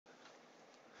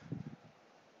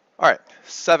All right,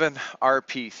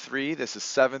 7.RP.3, this is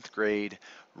 7th grade,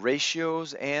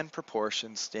 Ratios and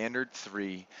Proportions, Standard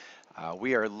 3.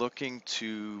 We are looking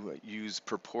to use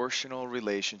proportional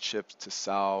relationships to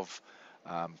solve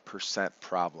percent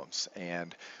problems.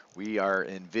 And we are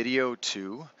in video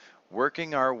 2,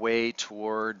 working our way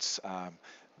towards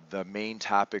the main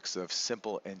topics of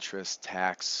simple interest,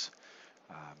 tax,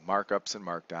 markups and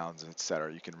markdowns,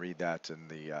 etc. You can read that in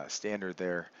the standard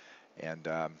there. And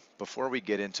before we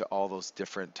get into all those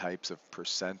different types of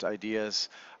percent ideas,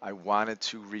 I wanted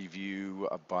to review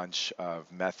a bunch of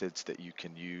methods that you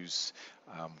can use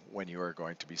when you are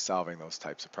going to be solving those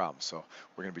types of problems. So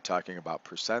we're going to be talking about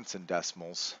percents and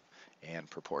decimals and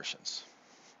proportions.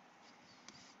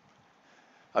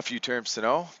 A few terms to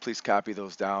know. Please copy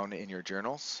those down in your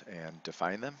journals and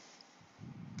define them.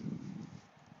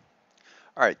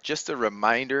 All right, just a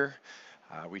reminder,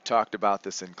 we talked about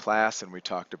this in class and we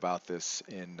talked about this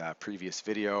in a previous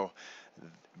video.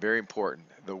 Very important.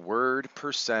 The word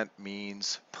percent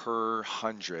means per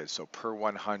 100, so per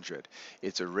 100.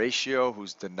 It's a ratio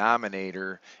whose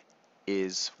denominator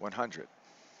is 100.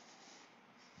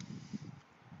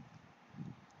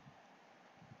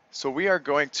 So we are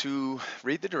going to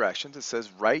read the directions. It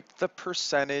says write the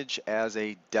percentage as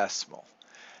a decimal.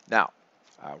 Now,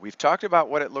 we've talked about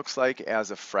what it looks like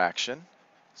as a fraction.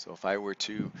 So if I were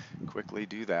to quickly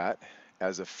do that,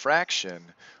 as a fraction,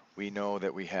 we know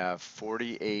that we have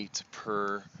 48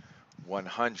 per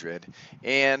 100.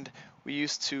 And we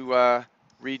used to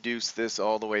reduce this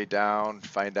all the way down,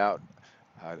 find out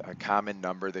a common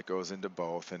number that goes into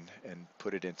both and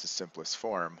put it into simplest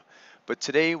form. But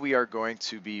today we are going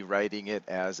to be writing it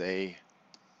as a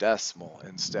decimal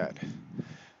instead.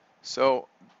 So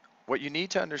what you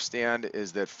need to understand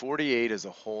is that 48 is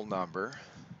a whole number,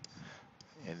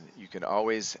 and you can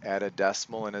always add a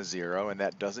decimal and a 0, and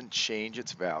that doesn't change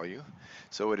its value.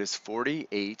 So it is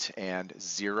 48 and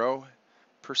 0%,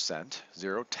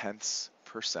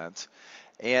 0.1%.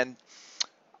 And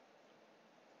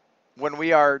when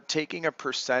we are taking a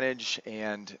percentage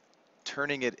and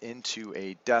turning it into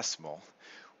a decimal,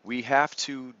 we have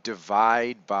to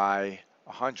divide by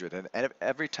 100. And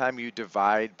every time you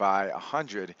divide by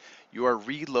 100, you are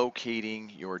relocating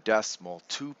your decimal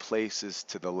 2 places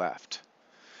to the left.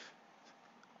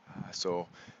 So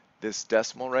this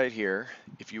decimal right here,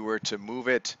 if you were to move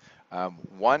it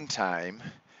 1 time,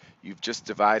 you've just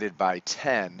divided by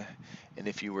 10. And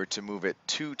if you were to move it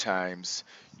 2 times,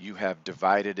 you have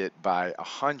divided it by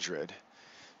 100.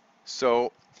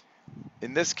 So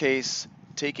in this case,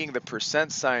 taking the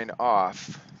percent sign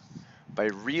off, by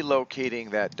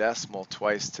relocating that decimal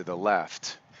twice to the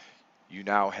left, you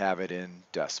now have it in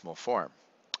decimal form.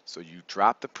 So you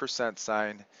drop the percent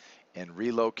sign and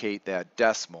relocate that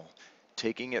decimal,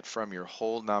 taking it from your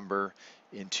whole number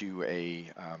into a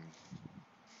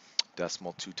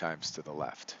decimal 2 times to the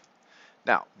left.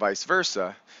 Now, vice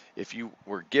versa, if you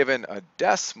were given a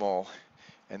decimal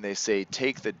and they say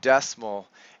take the decimal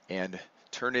and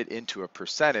turn it into a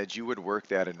percentage, you would work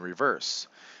that in reverse.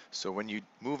 So when you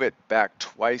move it back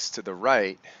twice to the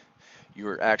right, you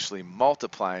are actually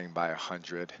multiplying by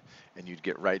 100, and you'd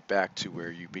get right back to where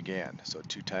you began. So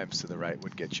 2 times to the right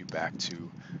would get you back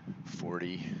to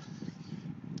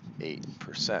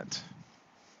 48%.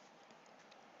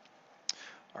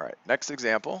 All right, next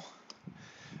example.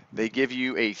 They give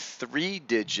you a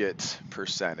 3-digit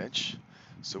percentage.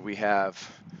 So we have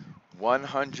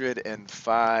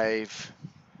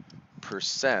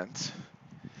 105%.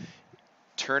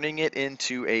 Turning it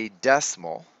into a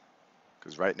decimal,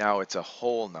 because right now it's a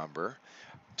whole number,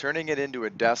 turning it into a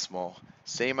decimal,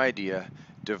 same idea.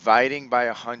 Dividing by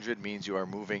 100 means you are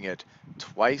moving it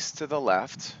twice to the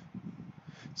left.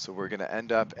 So we're going to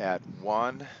end up at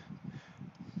 1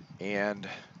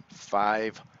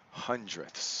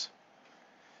 5/100.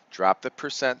 Drop the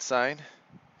percent sign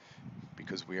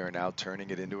because we are now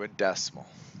turning it into a decimal.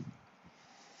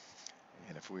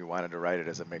 And if we wanted to write it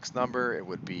as a mixed number, it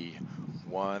would be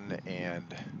 1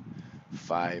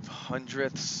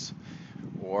 5/100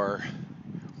 or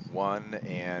 1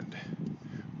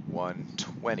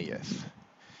 1/120.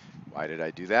 Why did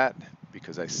I do that?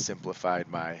 Because I simplified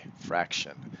my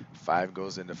fraction. 5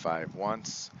 goes into 5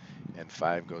 once, and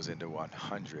 5 goes into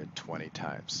 100 20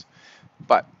 times.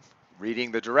 But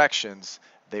reading the directions,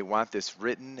 they want this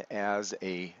written as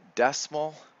a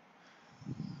decimal,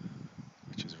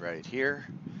 which is right here,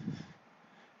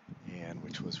 and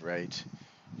which was right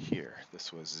here.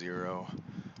 This was 0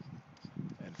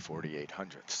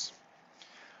 48/100.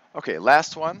 Okay,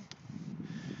 last one.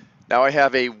 Now I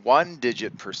have a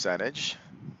 1-digit percentage,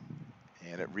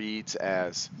 and it reads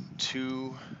as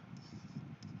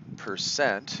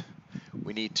 2%.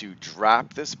 we need to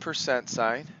drop this percent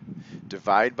sign,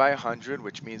 divide by 100,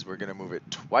 which means we're going to move it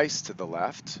twice to the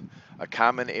left. A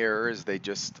common error is they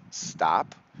just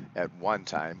stop at one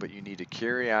time, but you need to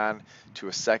carry on to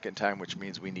a second time, which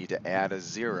means we need to add a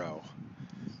 0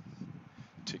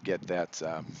 to get that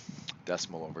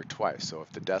decimal over twice. So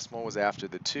if the decimal was after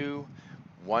the 2,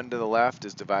 1 to the left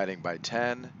is dividing by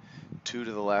 10, 2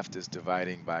 to the left is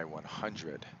dividing by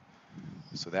 100.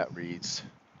 So that reads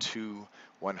 2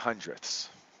 100ths.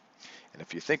 And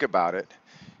if you think about it,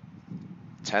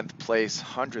 10th place,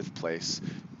 100th place,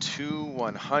 2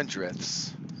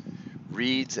 100ths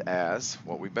reads as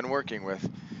what we've been working with.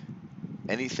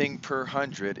 Anything per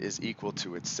 100 is equal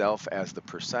to itself as the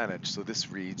percentage. So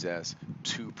this reads as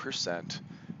 2%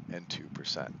 and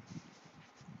 2%.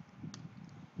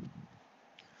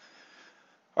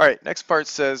 All right, next part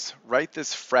says write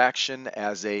this fraction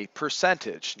as a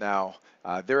percentage. Now,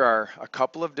 there are a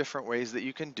couple of different ways that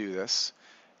you can do this,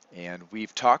 and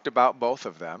we've talked about both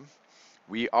of them.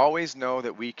 We always know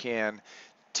that we can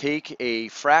take a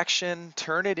fraction,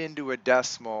 turn it into a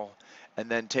decimal, and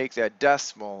then take that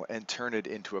decimal and turn it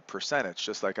into a percentage,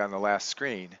 just like on the last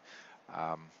screen.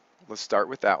 Let's start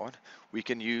with that one. We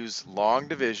can use long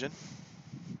division.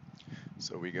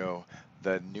 So we go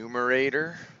the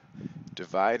numerator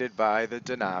divided by the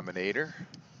denominator.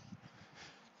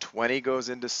 20 goes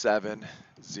into 7,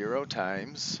 0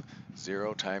 times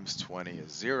 20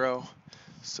 is 0.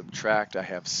 Subtract, I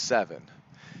have 7.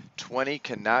 20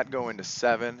 cannot go into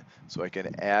 7, so I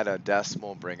can add a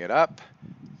decimal, bring it up,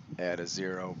 add a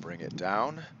 0, bring it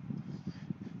down.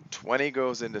 20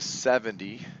 goes into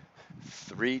 70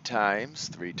 3 times.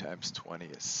 3 times 20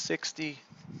 is 60.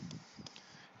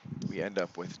 We end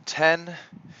up with 10.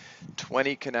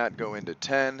 20 cannot go into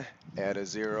 10, add a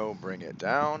 0, bring it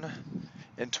down.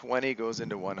 And 20 goes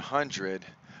into 100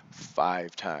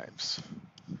 5 times.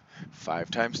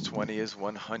 5 times 20 is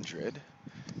 100.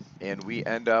 And we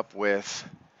end up with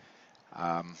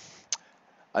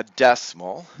a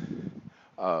decimal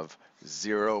of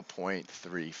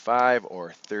 0.35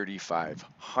 or 35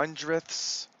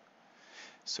 hundredths.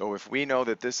 So if we know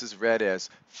that this is read as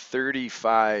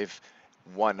 35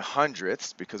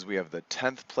 100ths because we have the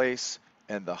 10th place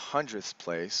and the 100th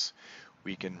place,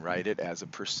 we can write it as a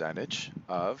percentage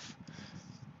of,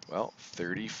 well,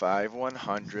 35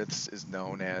 100ths is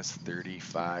known as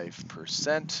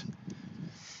 35%.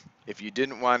 If you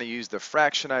didn't want to use the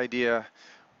fraction idea,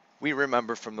 we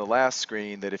remember from the last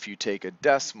screen that if you take a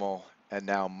decimal and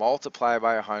now multiply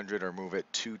by 100 or move it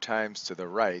 2 times to the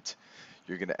right,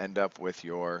 you're going to end up with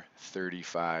your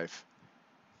 35%.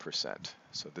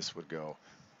 So this would go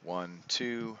 1,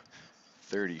 2,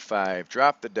 35,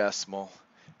 drop the decimal,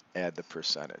 add the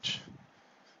percentage.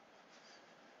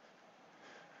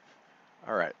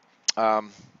 All right.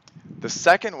 The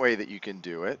second way that you can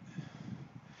do it,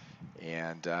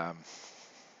 and I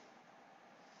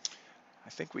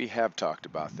think we have talked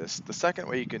about this. The second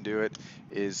way you can do it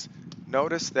is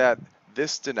notice that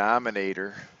this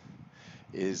denominator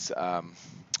is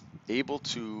able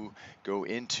to go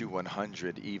into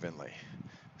 100 evenly.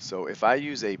 So if I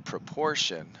use a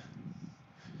proportion,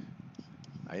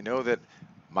 I know that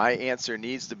my answer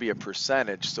needs to be a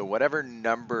percentage, so whatever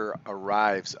number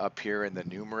arrives up here in the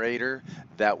numerator,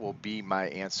 that will be my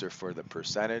answer for the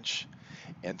percentage.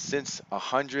 And since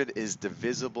 100 is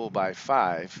divisible by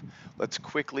 5, let's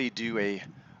quickly do a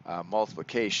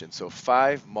multiplication. So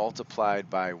 5 multiplied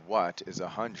by what is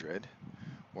 100?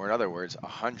 Or in other words,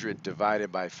 100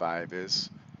 divided by 5 is,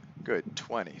 good,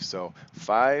 20. So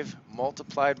 5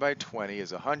 multiplied by 20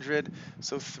 is 100.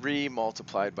 So 3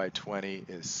 multiplied by 20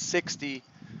 is 60.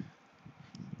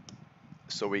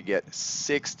 So we get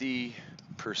 60%.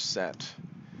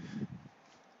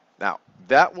 Now,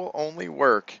 that will only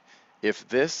work if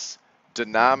this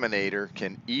denominator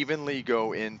can evenly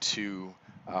go into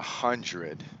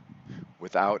 100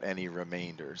 without any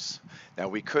remainders. Now,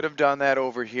 we could have done that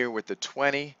over here with the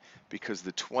 20 because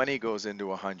the 20 goes into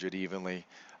 100 evenly,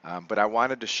 but I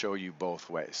wanted to show you both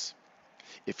ways.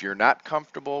 If you're not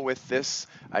comfortable with this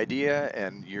idea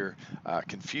and you're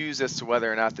confused as to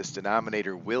whether or not this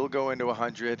denominator will go into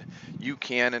 100, you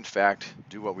can, in fact,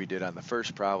 do what we did on the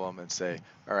first problem and say,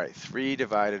 all right, 3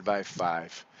 divided by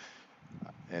 5,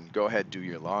 and go ahead, do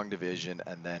your long division,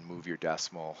 and then move your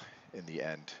decimal in the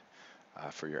end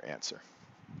for your answer.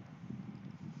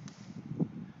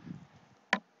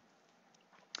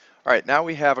 All right, now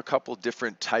we have a couple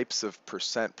different types of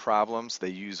percent problems. They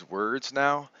use words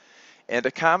now. And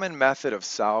a common method of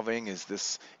solving is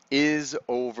this is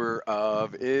over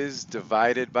of, is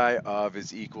divided by of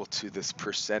is equal to this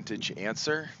percentage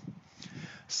answer.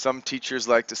 Some teachers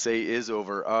like to say is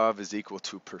over of is equal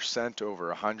to percent over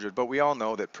 100, but we all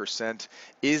know that percent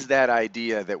is that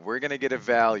idea that we're going to get a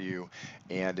value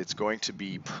and it's going to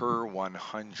be per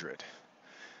 100.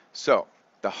 So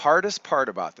the hardest part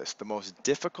about this, the most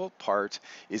difficult part,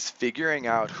 is figuring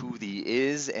out who the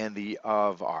is and the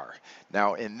of are.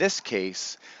 Now in this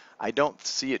case, I don't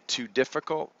see it too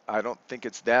difficult. I don't think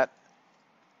it's that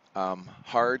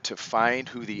hard to find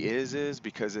who the is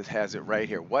because it has it right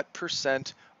here. What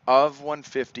percent of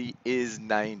 150 is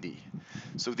 90?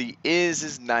 So the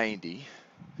is 90.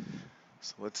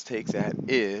 So let's take that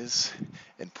is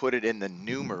and put it in the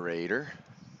numerator.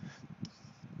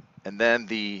 And then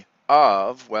the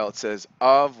of, well, it says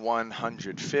of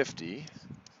 150.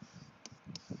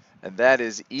 And that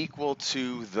is equal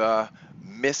to the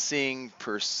missing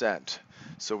percent.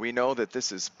 So we know that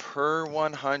this is per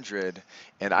 100,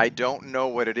 and I don't know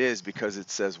what it is because it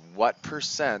says what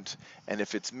percent, and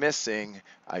if it's missing,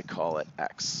 I call it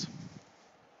X.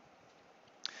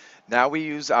 Now we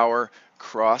use our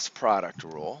cross product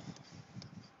rule.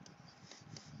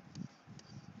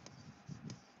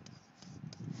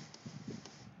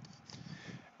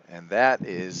 And that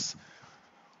is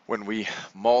when we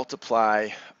multiply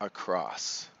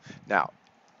across. Now,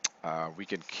 we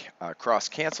can cross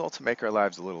cancel to make our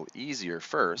lives a little easier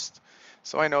first.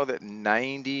 So I know that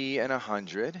 90 and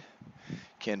 100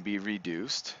 can be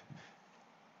reduced.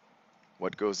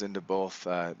 What goes into both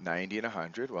 90 and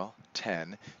 100? Well,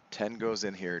 10. 10 goes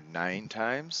in here 9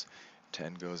 times.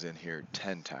 10 goes in here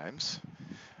 10 times.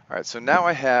 All right, so now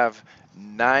I have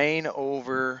 9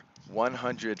 over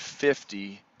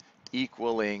 150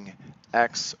 equaling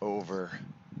X over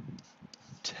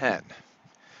 10.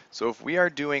 So if we are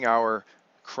doing our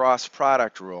cross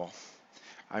product rule,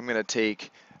 I'm going to take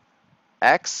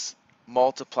X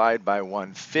multiplied by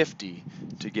 150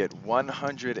 to get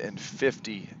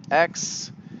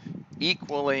 150X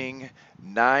equaling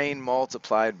 9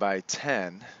 multiplied by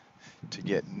 10 to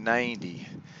get 90.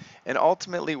 And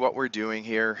ultimately what we're doing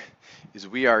here is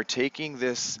we are taking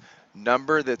this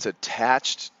number that's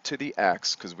attached to the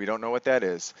X, because we don't know what that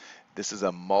is. This is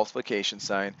a multiplication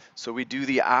sign. So we do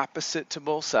the opposite to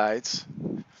both sides.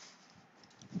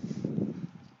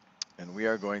 And we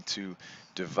are going to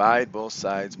divide both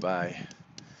sides by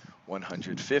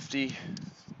 150.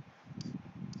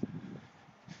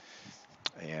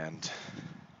 And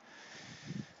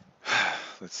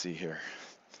let's see here.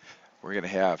 We're going to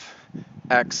have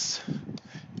X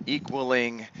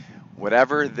equaling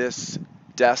whatever this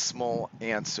decimal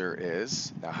answer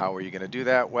is. Now, how are you going to do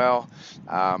that? Well,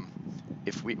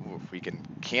 if we can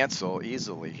cancel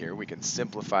easily here, we can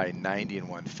simplify 90 and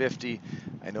 150.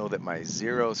 I know that my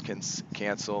zeros can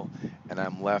cancel, and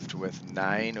I'm left with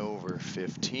 9 over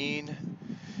 15.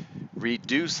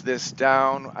 Reduce this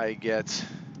down, I get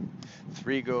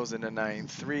 3 goes into 9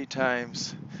 3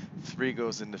 times, 3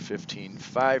 goes into 15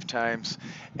 5 times.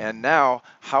 And now,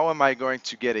 how am I going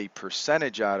to get a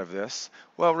percentage out of this?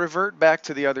 Well, revert back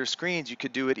to the other screens. You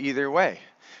could do it either way.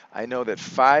 I know that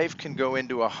 5 can go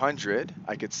into 100.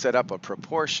 I could set up a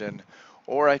proportion,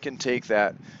 or I can take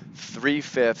that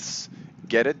 3/5,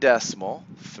 get a decimal,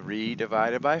 3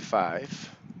 divided by 5.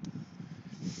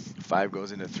 5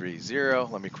 goes into 3, 0.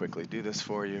 Let me quickly do this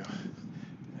for you.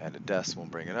 Add a decimal,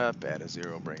 bring it up, add a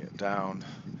 0, bring it down.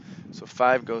 So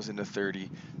 5 goes into 30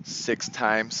 6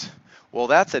 times. Well,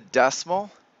 that's a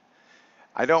decimal.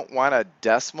 I don't want a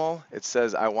decimal. It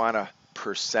says I want a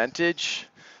percentage.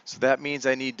 So that means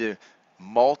I need to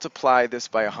multiply this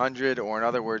by 100, or in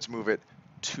other words, move it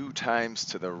 2 times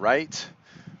to the right.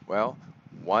 Well,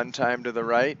 1 time to the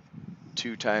right,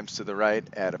 2 times to the right,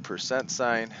 add a percent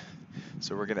sign.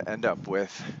 So we're going to end up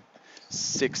with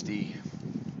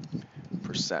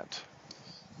 60%.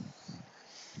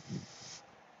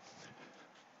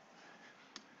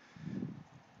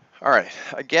 All right,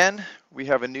 again, we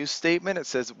have a new statement. It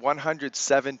says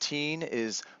 117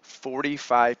 is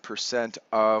 45%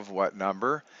 of what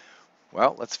number?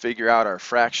 Well, let's figure out our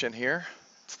fraction here.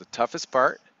 It's the toughest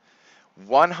part.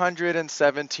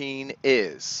 117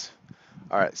 is.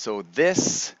 All right, so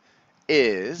this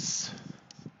is,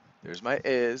 there's my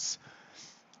is,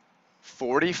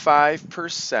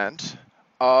 45%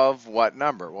 of what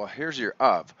number? Well, here's your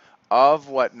of. Of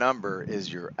what number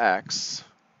is your X?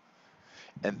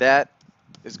 And that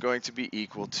is going to be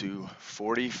equal to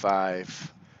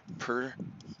 45 per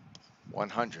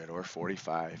 100, or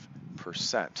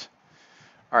 45%.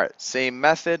 All right, same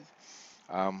method.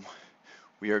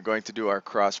 We are going to do our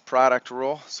cross product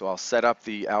rule. So I'll set up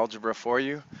the algebra for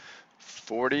you.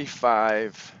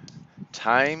 45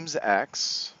 times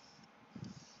X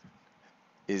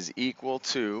is equal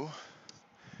to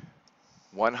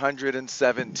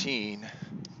 117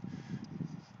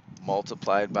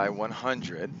 multiplied by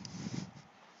 100,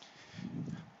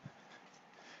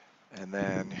 and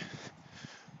then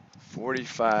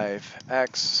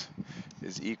 45x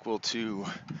is equal to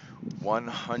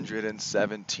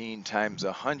 117 times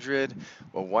 100.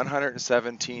 Well,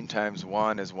 117 times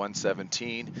 1 is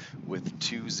 117 with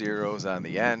 2 zeros on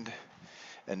the end.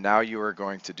 And now you are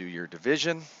going to do your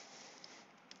division.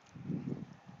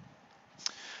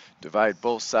 Divide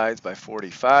both sides by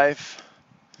 45.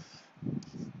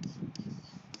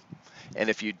 And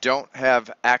if you don't have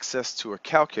access to a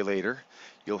calculator,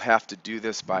 you'll have to do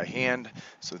this by hand.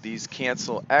 So these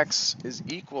cancel. X is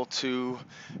equal to,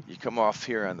 you come off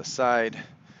here on the side,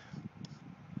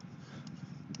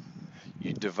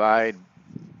 you divide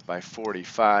by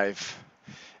 45,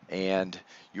 and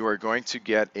you are going to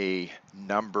get a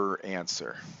number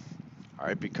answer. All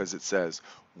right, because it says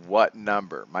what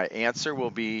number. My answer will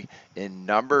be in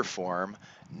number form,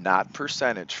 not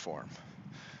percentage form.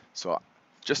 So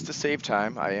just to save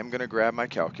time, I am going to grab my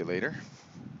calculator,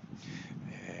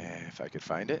 if I could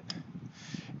find it,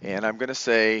 and I'm going to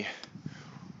say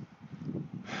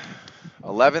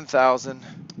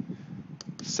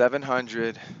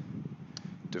 11,700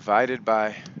 divided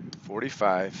by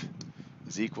 45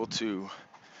 is equal to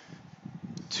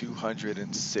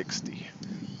 260.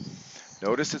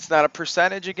 Notice it's not a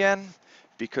percentage again,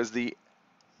 because the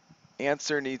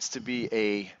answer needs to be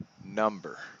a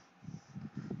number.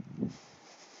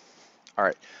 All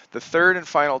right, the third and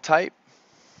final type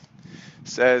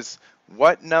says,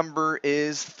 what number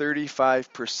is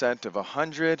 35% of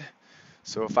 100?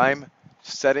 So if I'm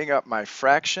setting up my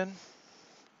fraction,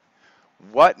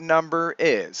 what number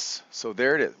is? So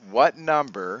there it is. What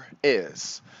number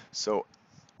is? So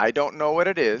I don't know what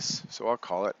it is, so I'll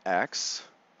call it X.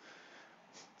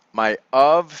 My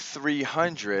of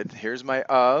 300, here's my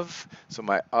of. So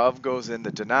my of goes in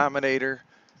the denominator.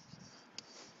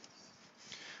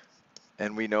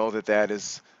 And we know that that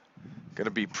is going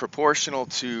to be proportional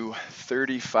to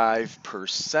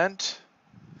 35%.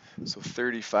 So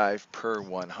 35 per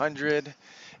 100.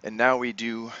 And now we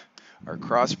do our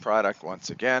cross product once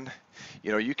again.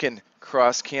 You know, you can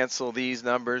cross cancel these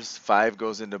numbers. 5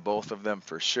 goes into both of them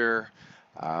for sure.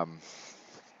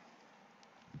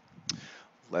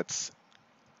 Let's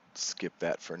skip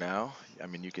that for now. I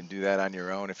mean, you can do that on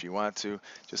your own if you want to.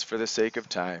 Just for the sake of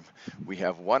time, we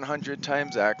have 100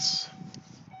 times X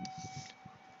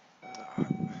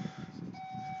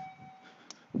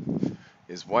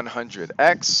is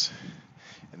 100X,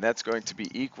 and that's going to be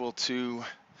equal to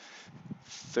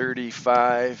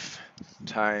 35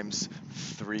 times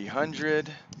 300.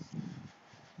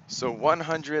 So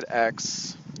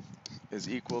 100X is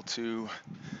equal to,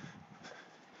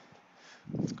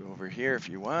 let's go over here if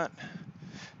you want,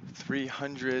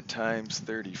 300 times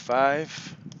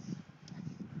 35.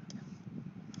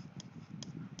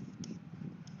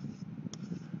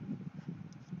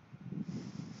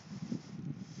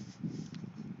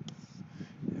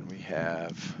 And we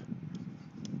have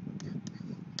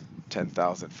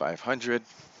 10,500.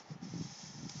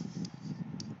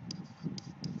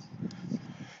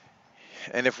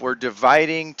 And if we're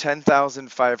dividing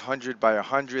 10,500 by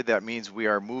 100, that means we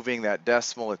are moving that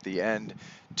decimal at the end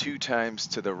 2 times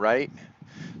to the right.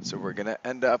 So we're going to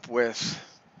end up with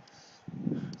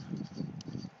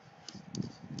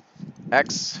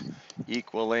X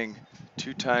equaling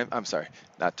 2 times, I'm sorry,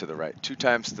 not to the right, 2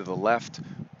 times to the left,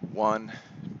 1,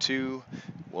 2.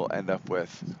 We'll end up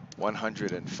with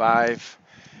 105.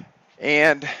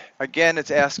 And again,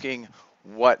 it's asking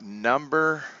what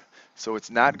number. So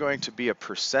it's not going to be a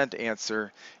percent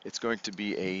answer, it's going to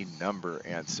be a number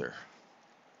answer.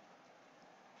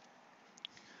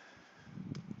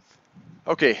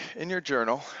 Okay, in your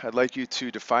journal, I'd like you to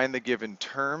define the given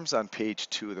terms on page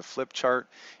 2 of the flip chart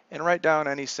and write down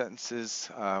any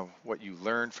sentences, what you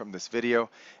learned from this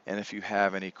video. And if you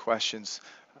have any questions,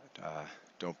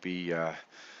 don't be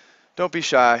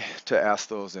shy to ask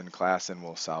those in class, and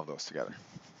we'll solve those together.